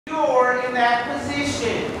secure in that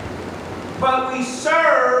position, but we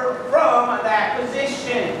serve from that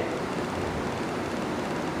position.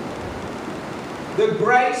 The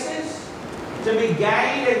graces to be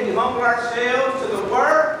gained as we humble ourselves to the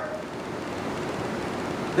work,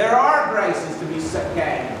 there are graces to be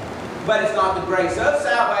gained, but it's not the grace of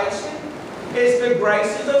salvation, it's the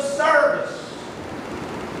graces of service.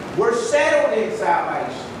 We're settled in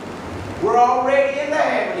salvation. We're already in the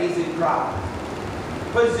heavenlies in Christ.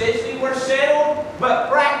 Positionally, we're settled,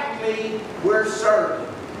 but practically, we're serving.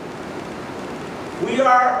 We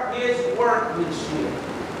are His workmanship,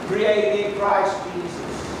 created in Christ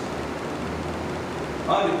Jesus,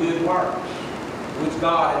 unto good works, which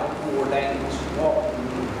God hath ordained us to walk in.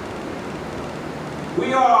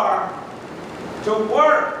 We are to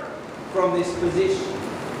work from this position.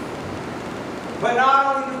 But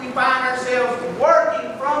not only do we find ourselves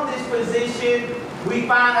working from this position, we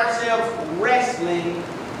find ourselves wrestling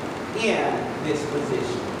in this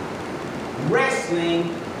position.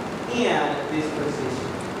 Wrestling in this position.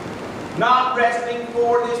 Not wrestling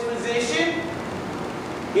for this position.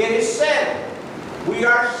 It is settled. We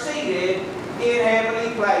are seated in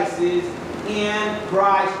heavenly places in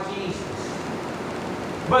Christ Jesus.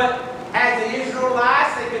 But as the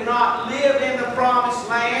Israelites, they could not live in the promised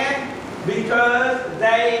land because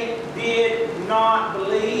they did not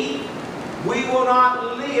believe. We will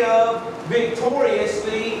not live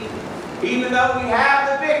victoriously, even though we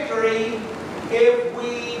have the victory, if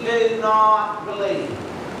we do not believe.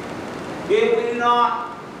 If we do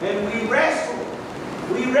not, and we wrestle.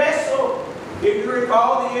 We wrestle. If you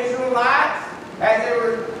recall, the Israelites, as they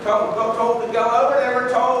were told to go over, they were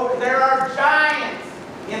told there are giants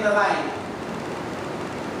in the land.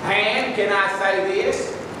 And can I say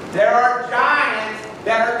this? There are giants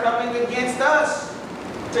that are coming against us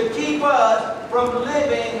to keep us from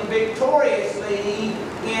living victoriously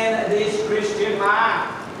in this Christian life.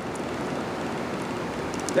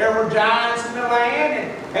 There were giants in the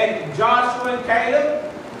land, and Joshua and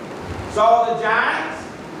Caleb saw the giants,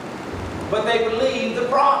 but they believed the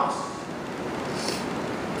promise.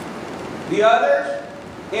 The others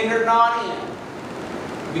entered not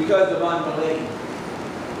in because of unbelief.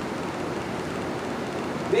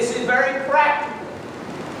 This is very practical.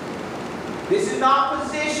 This is not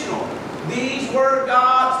positional. These were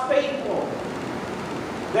God's people.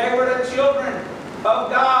 They were the children of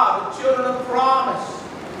God, the children of promise.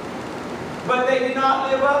 But they did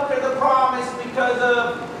not live up to the promise because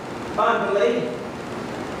of unbelief.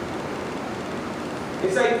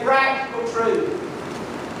 It's a practical truth.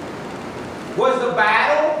 Was the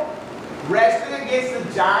battle wrestling against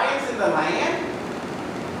the giants in the land?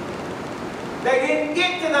 They didn't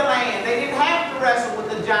get to the land. They didn't have to wrestle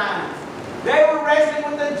with the giants. They were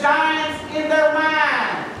wrestling with the giants in their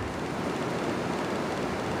mind.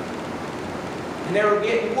 And they were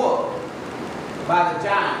getting whooped by the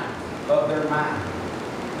giants of their mind.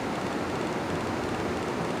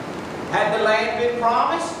 Had the land been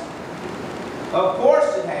promised? Of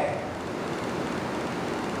course it had.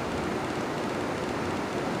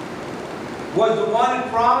 Was the one who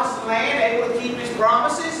promised the land able to keep his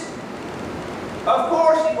promises? Of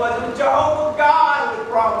course he was. It was Jehovah God who had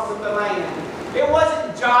promised them the land. It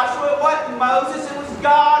wasn't Joshua, it wasn't Moses, it was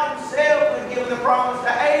God himself who had given the promise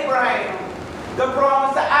to Abraham, the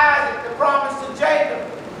promise to Isaac, the promise to Jacob.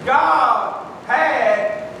 God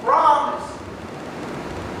had promised.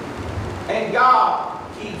 And God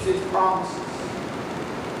keeps his promises.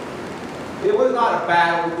 It was not a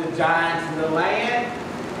battle with the giants in the land.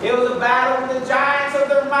 It was a battle with the giants of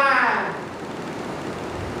their mind.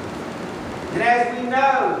 And as we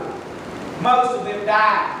know, most of them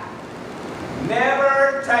died.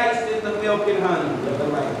 Never tasting the milk and honey of the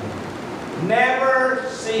land. Never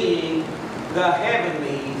seeing the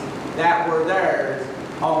heavenlies that were theirs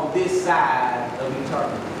on this side of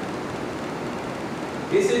eternity.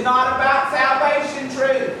 This is not about salvation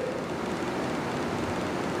truth.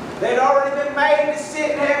 They'd already been made to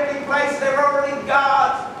sit in heavenly places. They were already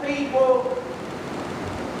God's people.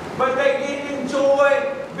 But they didn't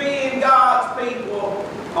enjoy being God's people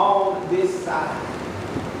on this side.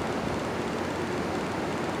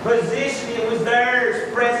 Position, it was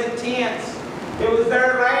theirs, present tense. It was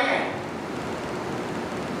their land.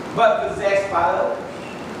 But possessed by others.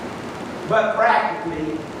 But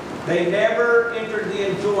practically, they never entered the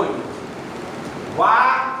enjoyment.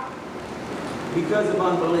 Why? Because of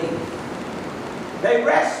unbelief. They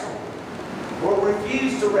wrestled or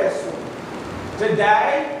refused to wrestle.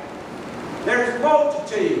 Today, there's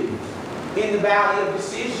multitudes in the valley of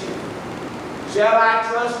decision. Shall I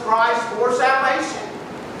trust Christ for salvation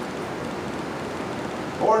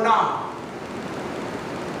or not?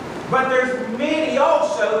 But there's many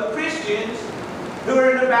also Christians who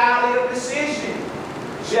are in the valley of decision.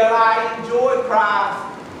 Shall I enjoy Christ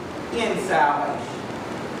in salvation?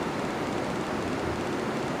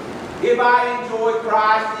 If I enjoy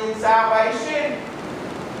Christ in salvation,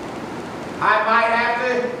 I might have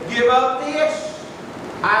to give up this.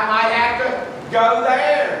 I might have to go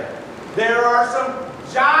there. There are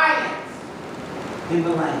some giants in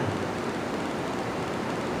the land.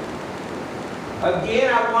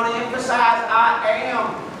 Again, I want to emphasize, I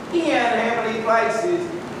am in heavenly places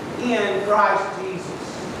in Christ Jesus.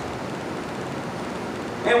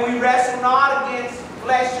 And we wrestle not against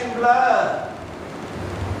flesh and blood,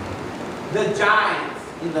 the giants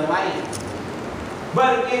in the land,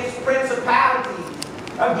 but against principalities,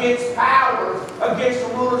 against powers, against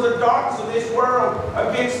the rulers of darkness of this world,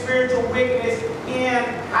 against spiritual wickedness in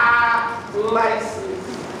high places.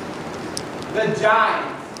 The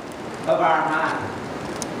giants of our mind.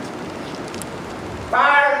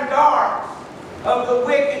 Fire and darts of the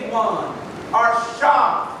wicked one are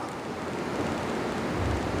shocked.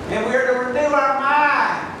 And we're to renew our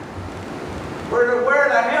mind. We're to wear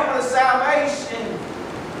the helmet of salvation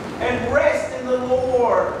and rest in the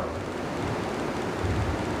Lord.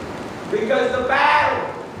 Because the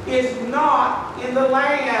battle is not in the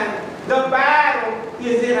land. The battle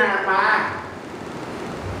is in our mind.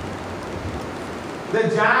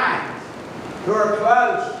 The giants who are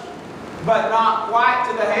close, but not quite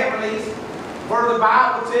to the heavenlies, for the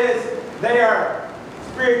Bible says they are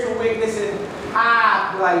spiritual weakness in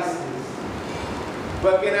high places.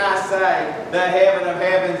 But can I say, the heaven of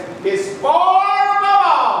heavens is far above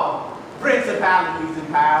all principalities and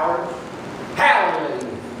powers.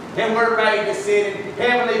 Hallelujah. And we're made to sit in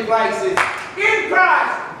heavenly places in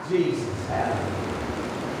Christ Jesus.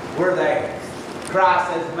 Hallelujah. We're there.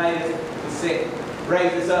 Christ has made us to sit.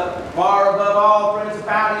 Raised us up far above all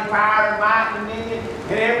principality, power, and might, and dominion,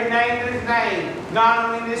 and every name that is named, not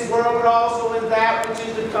only in this world, but also in that which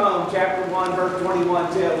is to come. Chapter 1, verse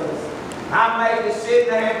 21 tells us, I'm made to sit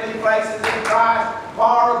in the heavenly places in Christ,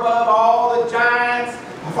 far above all the giants,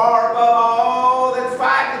 far above all that's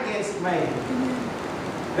fighting against me.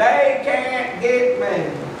 They can't get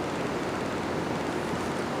me.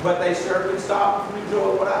 But they sure can stop me from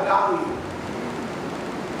enjoying what I got here.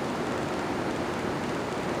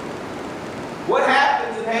 What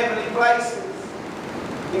happens in heavenly places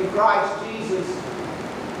in Christ Jesus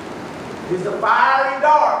is the fiery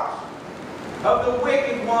darts of the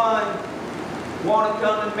wicked one want to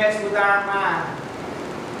come and mess with our mind.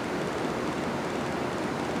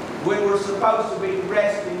 When we're supposed to be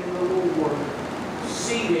resting in the Lord,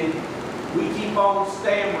 seated, we keep on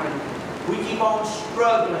stammering. We keep on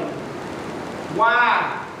struggling.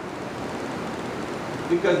 Why?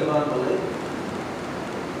 Because of unbelief.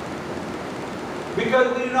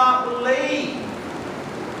 Because we do not believe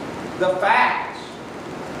the facts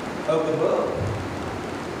of the book,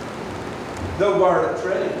 the word of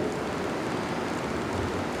truth.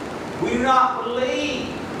 We do not believe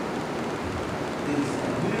these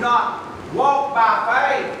things. We do not walk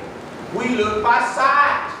by faith. We look by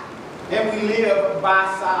sight, and we live by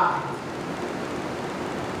sight.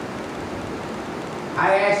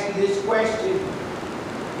 I ask you this question: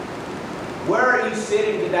 where are you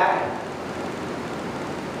sitting today?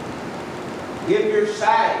 If you're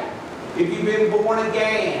saved, if you've been born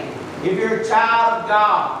again, if you're a child of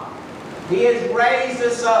God, He has raised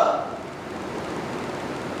us up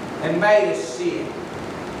and made us sit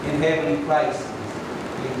in heavenly places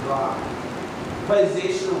in God.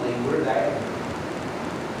 Positionally, we're there.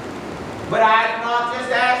 But I do not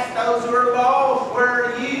just ask those who are lost, where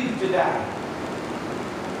are you today?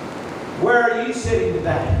 Where are you sitting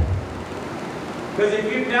today? Because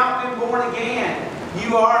if you've not been born again,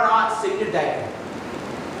 you are not seated there.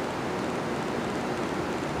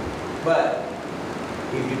 But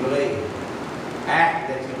if you believe,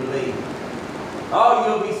 after that you believe, oh,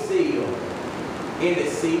 you'll be sealed in the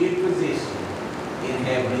seated position in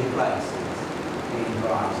heavenly places in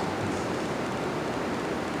Christ Jesus.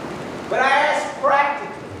 But I ask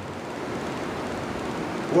practically,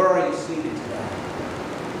 where are you seated today?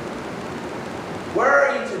 Where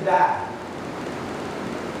are you today?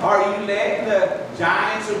 Are you letting the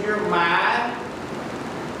giants of your mind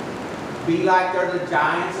be like they're the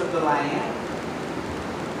giants of the land?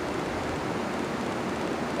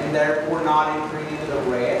 And therefore not entering into the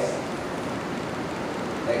rest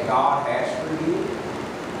that God has for you?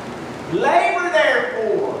 Labor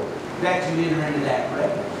therefore that you enter into that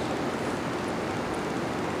rest.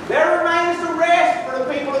 There remains the rest for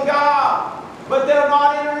the people of God, but they'll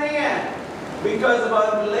not enter in because of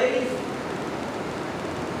unbelief.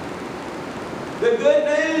 The good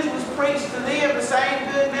news was preach to them the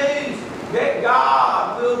same good news, that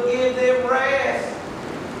God will give them rest.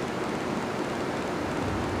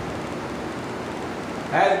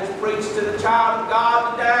 As was preached to the child of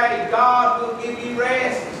God today, God will give you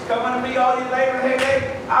rest. Come unto me, all you labor and heavy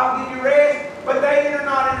laden, I'll give you rest. But they enter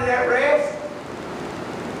not into that rest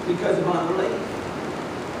because of unbelief.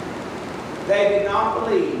 They did not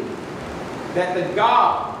believe that the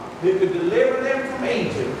God who could deliver them from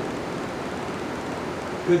Egypt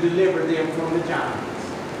could deliver them from the giants.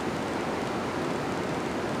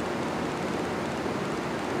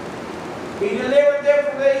 He delivered them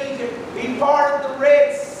from Egypt. He parted the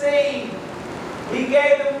Red Sea. He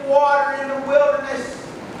gave them water in the wilderness.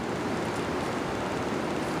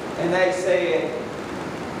 And they said,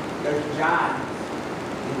 there's giants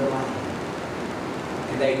in the land.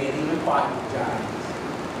 And they didn't even fight the giants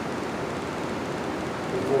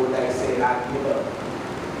before they said, I give up.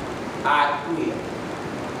 I quit.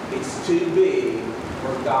 It's too big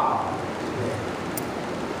for God.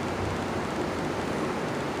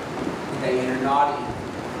 And they enter not in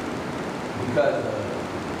because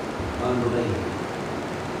of unbelief.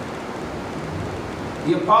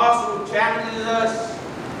 The apostle challenges us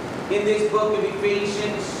in this book of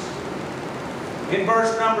Ephesians in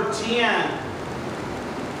verse number 10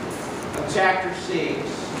 of chapter 6.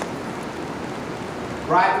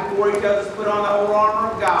 Right before he tells us to put on the whole armor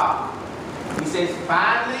of God, he says,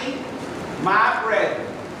 finally, my brethren,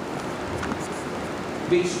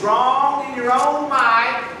 be strong in your own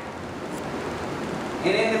might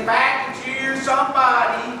and in the fact that you're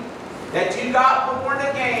somebody, that you got born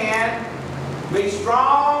again. Be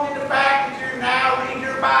strong in the fact that you're now reading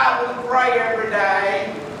your Bible and pray every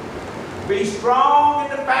day. Be strong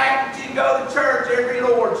in the fact that you go to church every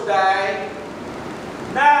Lord's Day.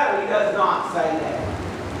 No, he does not say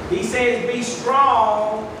that. He says, be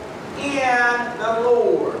strong in the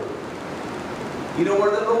Lord. You know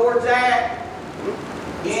where the Lord's at?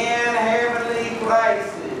 In heavenly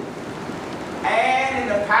places. And in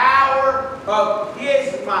the power of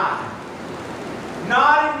His might.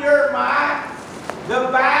 Not in your might. The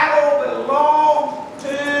battle belongs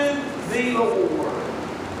to the Lord.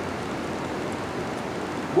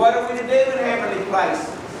 What are we to do in heavenly places?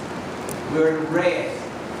 We're to rest.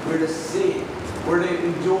 We're to sit. We're to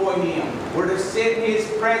enjoy Him. We're to sit in His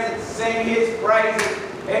presence, sing His praises,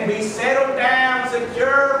 and be settled down,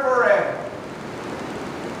 secure forever.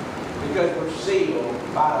 Because we're sealed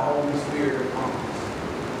by the Holy Spirit upon us.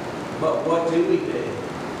 But what do?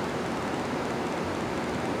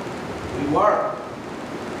 We work.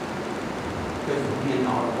 Because we did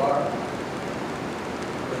not work.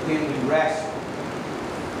 But then we wrestle.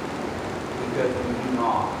 Because we do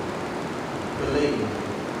not believe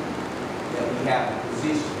that we have the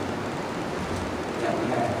position that we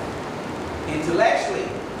have. Intellectually,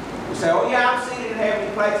 we say, oh yeah, I'm seated in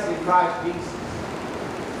heavenly places in Christ Jesus.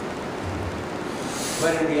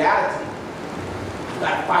 But in reality, I've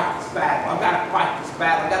got to fight this battle. I've got to fight this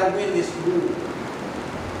battle. I've got to win this war.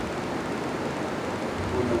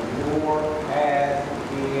 When the war has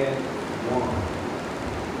been won.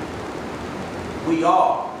 We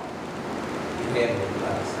are in heavenly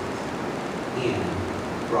places in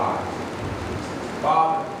Christ Jesus.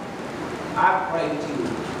 Father, I pray that you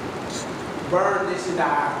would burn this into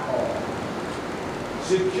our heart.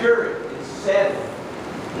 Secure it and settle it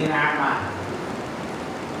in our mind.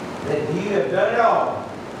 That you have done it all.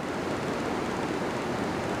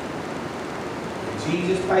 And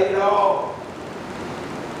Jesus paid it all.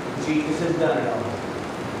 And Jesus has done it all.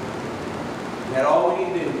 And that all we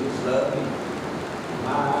can do is just love Him.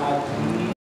 My Jesus.